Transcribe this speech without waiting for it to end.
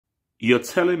You're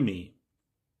telling me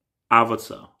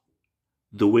Avatar,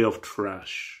 The Way of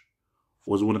Trash,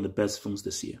 was one of the best films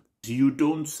this year? You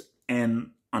don't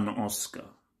earn an Oscar.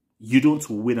 You don't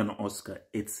win an Oscar.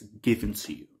 It's given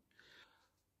to you.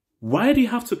 Why do you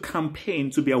have to campaign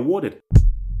to be awarded?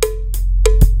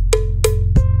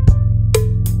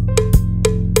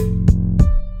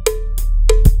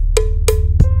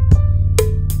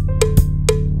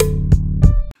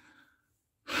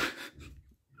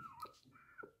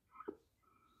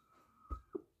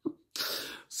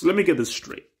 So let me get this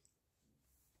straight.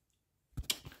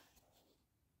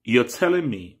 You're telling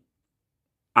me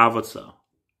Avatar,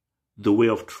 The Way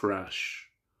of Trash,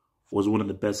 was one of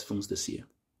the best films this year?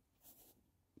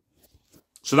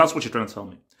 So that's what you're trying to tell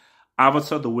me.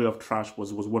 Avatar, The Way of Trash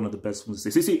was one of the best films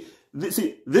this year. This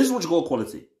is what you call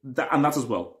quality. And that as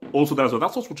well. Also that as well.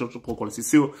 That's what you call quality.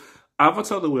 So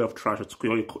Avatar, The Way of Trash,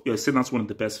 you're saying that's one of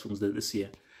the best films this year.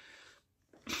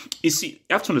 You see, you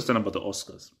have to understand about the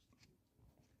Oscars.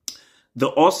 The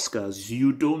Oscars,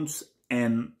 you don't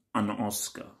earn an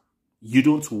Oscar. You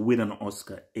don't win an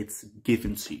Oscar. It's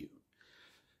given to you.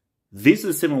 This is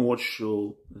the same award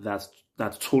show that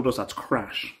told us that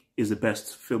Crash was the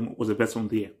best film of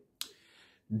the year.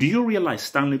 Do you realize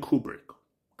Stanley Kubrick?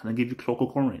 Can I give you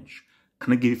Clockwork Orange?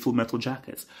 Can I give you Full Metal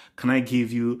Jacket? Can I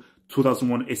give you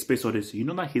 2001: A Space Odyssey? You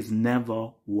know that he's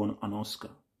never won an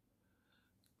Oscar.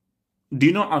 Do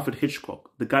you know Alfred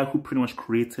Hitchcock, the guy who pretty much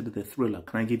created the thriller?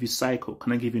 Can I give you Psycho?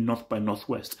 Can I give you North by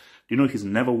Northwest? Do you know he's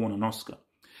never won an Oscar?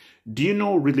 Do you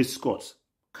know Ridley Scott?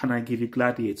 Can I give you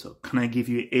Gladiator? Can I give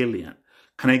you Alien?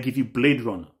 Can I give you Blade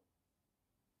Runner?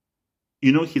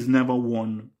 You know he's never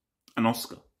won an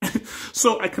Oscar.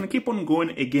 So I can keep on going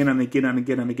again and again and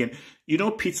again and again. You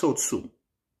know Peter O'Toole,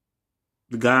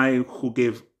 the guy who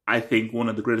gave, I think, one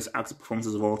of the greatest acting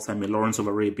performances of all time in Lawrence of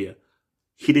Arabia.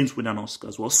 He didn't win an Oscar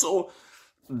as well. So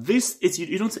this is,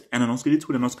 you don't earn an Oscar, you didn't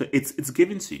win an Oscar, it's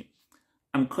given to you.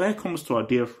 And here comes to our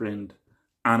dear friend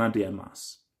Ana de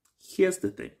Armas. Here's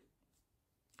the thing.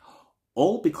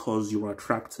 All because you are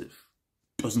attractive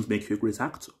doesn't make you a great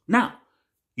actor. Now,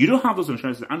 you don't have those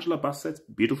insurances. Angela Bassett,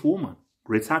 beautiful woman,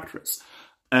 great actress.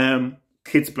 Kate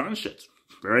Blanchett,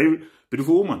 very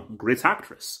beautiful woman, great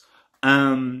actress. What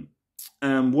are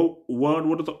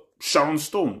the Sharon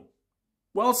Stone?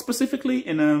 Well, specifically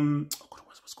in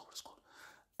what's it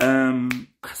called?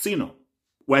 Casino,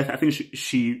 where I think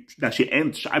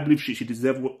I believe she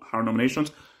deserved her nominations.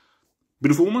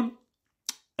 Beautiful woman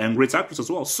and great actress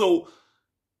as well. So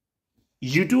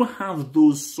you do have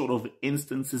those sort of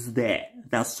instances there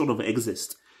that sort of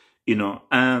exist, you know.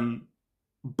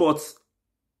 But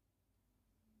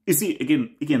you see,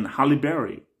 again, Halle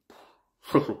Berry.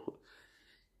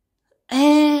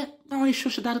 No,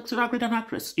 she's that great an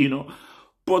actress, you know.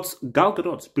 But Gal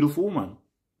Gadot, beautiful woman,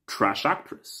 trash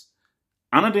actress.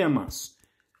 Ana de Armas,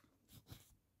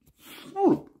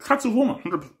 attractive woman,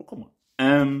 100%. Come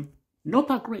on, not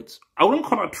that great. I wouldn't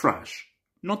call her trash.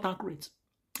 Not that great.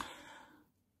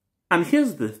 And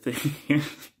here's the thing: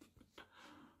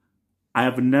 I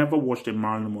have never watched a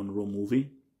Marilyn Monroe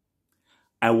movie.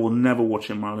 I will never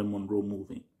watch a Marilyn Monroe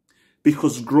movie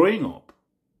because growing up,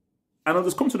 and I'll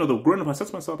just come to another. Growing up, I said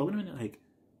to myself, "Wait a minute, like."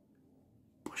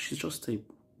 But she's just a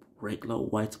regular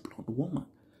white blonde woman.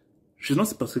 She's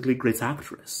not a particularly great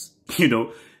actress. You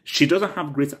know, she doesn't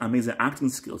have great, amazing acting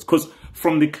skills. Because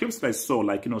from the clips that I saw,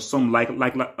 like, you know, some like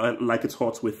It's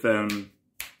Hot with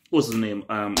what's his name?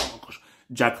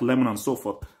 Jack Lemmon and so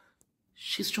forth.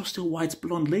 She's just a white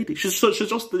blonde lady. She's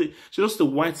just a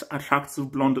white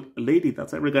attractive blonde lady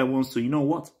that every guy wants to. You know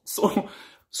what?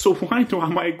 So why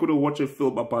am I going to watch a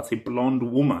film about a blonde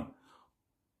woman?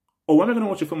 Or when am I going to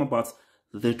watch a film about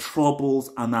the troubles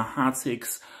and the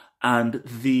heartaches and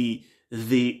the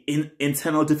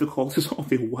internal difficulties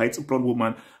of a white blonde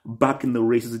woman back in the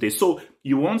racist days? So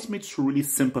you want me to really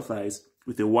sympathize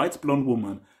with a white blonde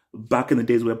woman back in the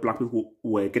days where black people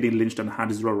were getting lynched and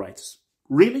had zero rights?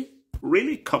 Really?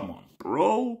 Really? Come on,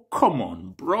 bro. Come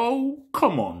on, bro.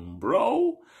 Come on,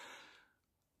 bro.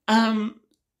 And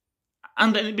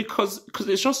then because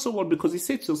it's just so odd, because you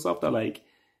say to yourself that, like,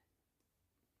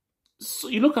 so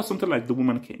you look at something like The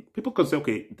Woman King. People could say,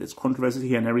 okay, there's controversy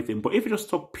here and everything, but if you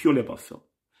just talk purely about film,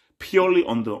 purely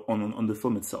on the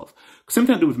film itself, same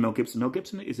thing I do with Mel Gibson. Mel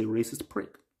Gibson is a racist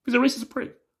prick. He's a racist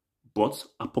prick. But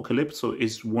Apocalypto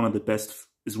is one of the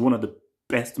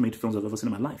best made films I've ever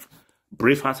seen in my life.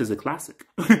 Braveheart is a classic.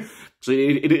 So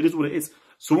it is what it is.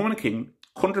 So Woman King,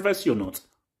 controversy or not,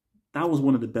 that was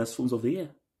one of the best films of the year.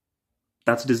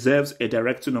 That deserves a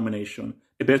director nomination,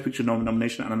 a Best Picture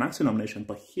nomination, and an acting nomination.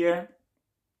 But here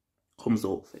comes the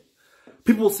whole thing.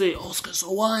 People say, Oscars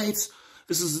are white.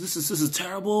 This is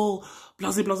terrible.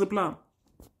 Blah, blah, blah, blah.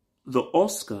 The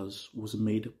Oscars was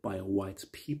made by white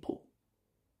people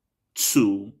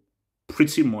to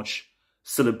pretty much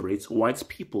celebrate white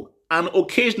people and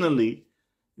occasionally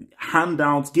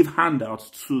give handouts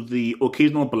to the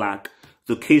occasional black,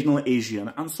 the occasional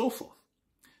Asian, and so forth.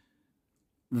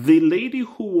 The lady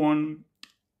who won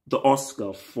the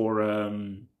Oscar for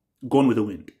Gone with the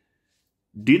Wind,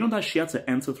 do you know that she had to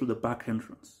enter through the back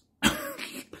entrance?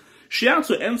 She had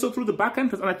to enter through the back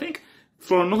entrance, and I think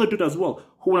for another dude as well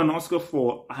who won an Oscar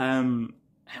for I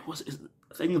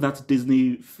think that's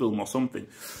Disney film or something.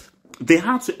 They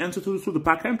had to enter through the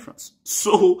back entrance.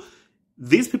 So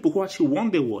these people who actually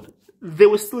won the award, they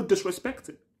were still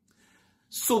disrespected.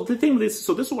 So the thing is,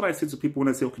 so this is what I say to people when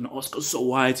I say, okay, the Oscars so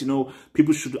white, you know,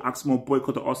 people should ask more,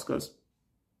 boycott the Oscars.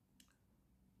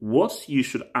 What you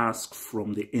should ask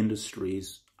from the industry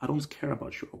is, I don't care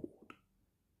about your award.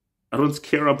 I don't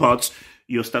care about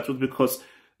your status, because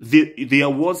the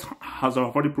awards have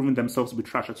already proven themselves to be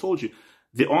trash. I told you,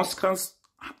 the Oscars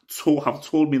have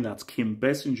told me that Kim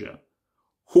Basinger,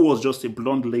 who was just a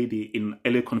blonde lady in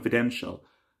LA Confidential,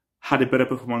 had a better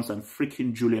performance than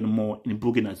freaking Julianne Moore in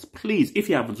Boogie Nights. Please, if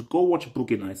you haven't, go watch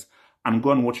Boogie Nights and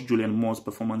go and watch Julianne Moore's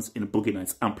performance in Boogie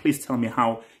Nights, and please tell me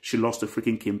how she lost to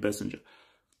freaking Kim Basinger.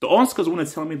 The Oscars want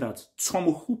to tell me that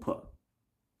Tom Hooper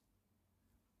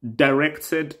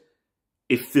directed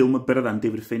a film better than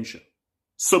David Fincher.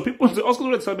 So people, the Oscars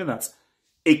want to tell me that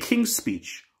A King's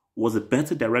Speech was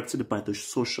better directed than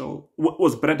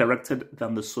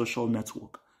The Social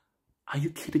Network. Are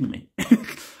you kidding me?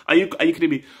 Are you kidding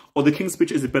me? Or The King's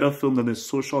Speech is a better film than The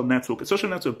Social Network. The Social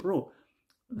Network, bro,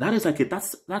 that is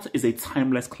a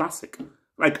timeless classic.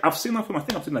 Like, I've seen that film, I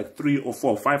think I've seen like 3 or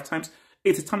 4 or 5 times.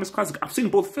 It's a timeless classic. I've seen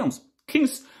both films.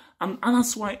 And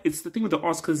that's why it's the thing with the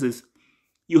Oscars is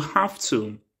you have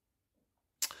to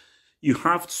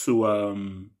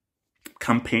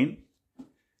campaign.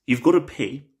 You've got to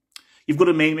pay. You've got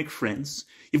to make friends.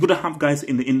 You've got to have guys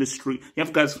in the industry. You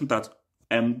have guys that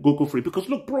go for it. Because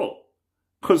look, bro,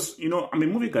 because, you know, I'm a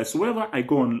movie guy. So wherever I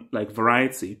go on like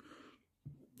Variety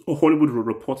or Hollywood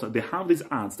Reporter, they have these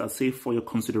ads that say for your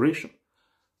consideration.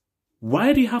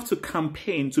 Why do you have to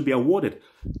campaign to be awarded?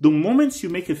 The moment you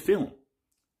make a film,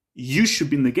 you should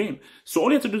be in the game. So all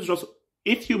you have to do is just,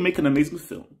 if you make an amazing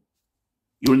film,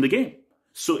 you're in the game.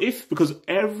 So because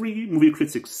every movie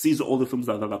critic sees all the films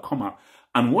that come out,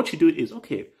 and what you do is,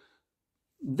 okay,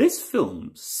 this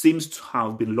film seems to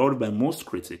have been loved by most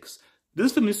critics.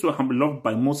 This film needs to have been loved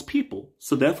by most people.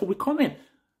 So therefore we come in.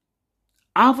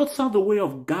 Avatar, The Way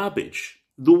of Garbage.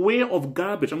 The Way of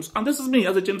Garbage. And this is me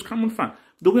as a James Cameron fan.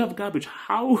 The Way of Garbage.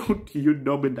 How do you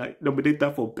nominate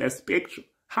that for Best Picture?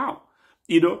 How?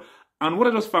 You know? And what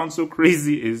I just found so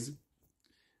crazy is,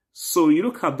 so you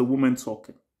look at The Woman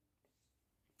Talking.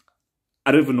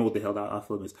 I don't even know what the hell that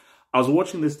film is. I was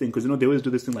watching this thing because, you know, they always do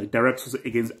this thing like directors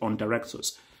on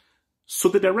directors. So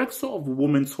the director of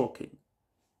Woman Talking,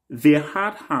 they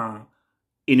had her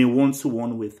in a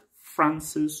one-to-one with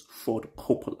Francis Ford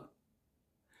Coppola.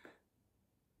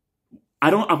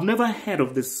 I've never heard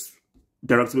of this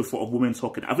director before of Women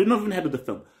Talking. I've never even heard of the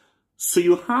film. So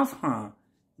you have her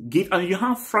and you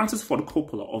have Francis Ford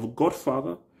Coppola of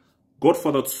Godfather,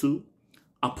 Godfather 2,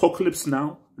 Apocalypse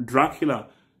Now, Dracula,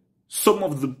 some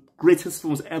of the greatest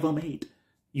films ever made.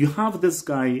 You have this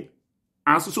guy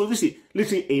as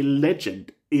literally a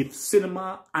legend, a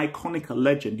cinema iconic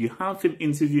legend. You have him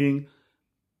interviewing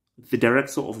the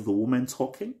director of The Woman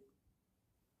Talking.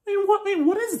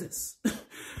 What is this?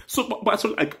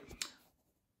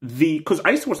 Because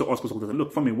I used to watch the Oscars all the time.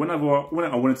 Look, for me, when I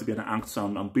wanted to be an actor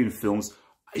and be in films,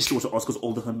 I used to watch the Oscars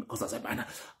all the time because I was like, man,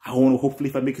 I want to, hopefully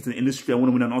if I make it in the industry, I want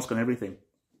to win an Oscar and everything.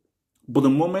 But the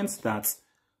moment that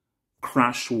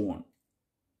Crash won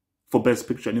for Best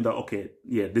Picture, I knew that, okay,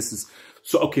 yeah, this is,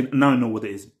 so okay, now I know what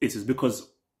it is. It is because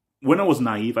when I was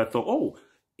naive, I thought, oh,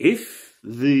 if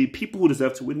the people who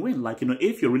deserve to win, like, you know,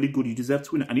 if you're really good, you deserve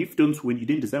to win. And if you don't win, you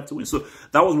didn't deserve to win. So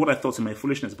that was what I thought in my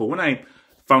foolishness. But when I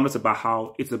found out about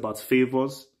how it's about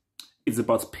favors, it's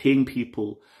about paying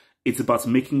people, it's about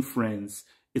making friends,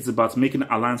 it's about making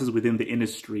alliances within the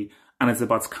industry, and it's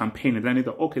about campaigning. Then I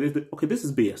thought, okay, this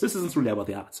is BS. This isn't really about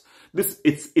the arts.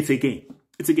 It's a game.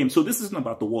 It's a game. So this isn't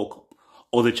about the World Cup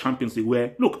or the Champions League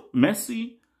where, look,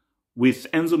 Messi with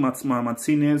Enzo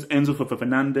Martinez, Enzo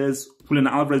Fernandez, Julian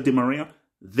Alvarez Di Maria,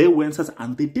 they went out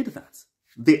and they did that.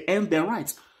 They earned their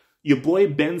rights. Your boy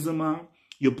Benzema,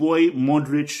 your boy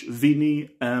Modric, Vini,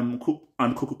 and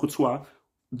Couture,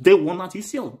 they won that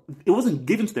UCL. It wasn't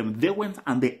given to them. They went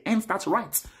and they earned that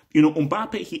right. You know,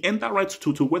 Mbappe, he earned that right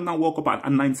to win that World Cup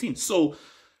at 19. So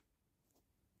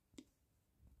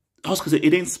I was gonna say,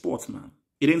 it ain't sports, man.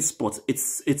 It ain't sports.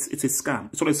 It's a scam.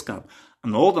 It's all a scam.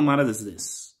 And all that matters is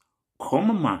this. Come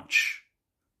a match,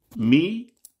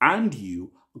 me and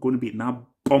you are going to be in our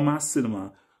bomber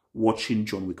cinema watching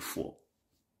John Wick 4.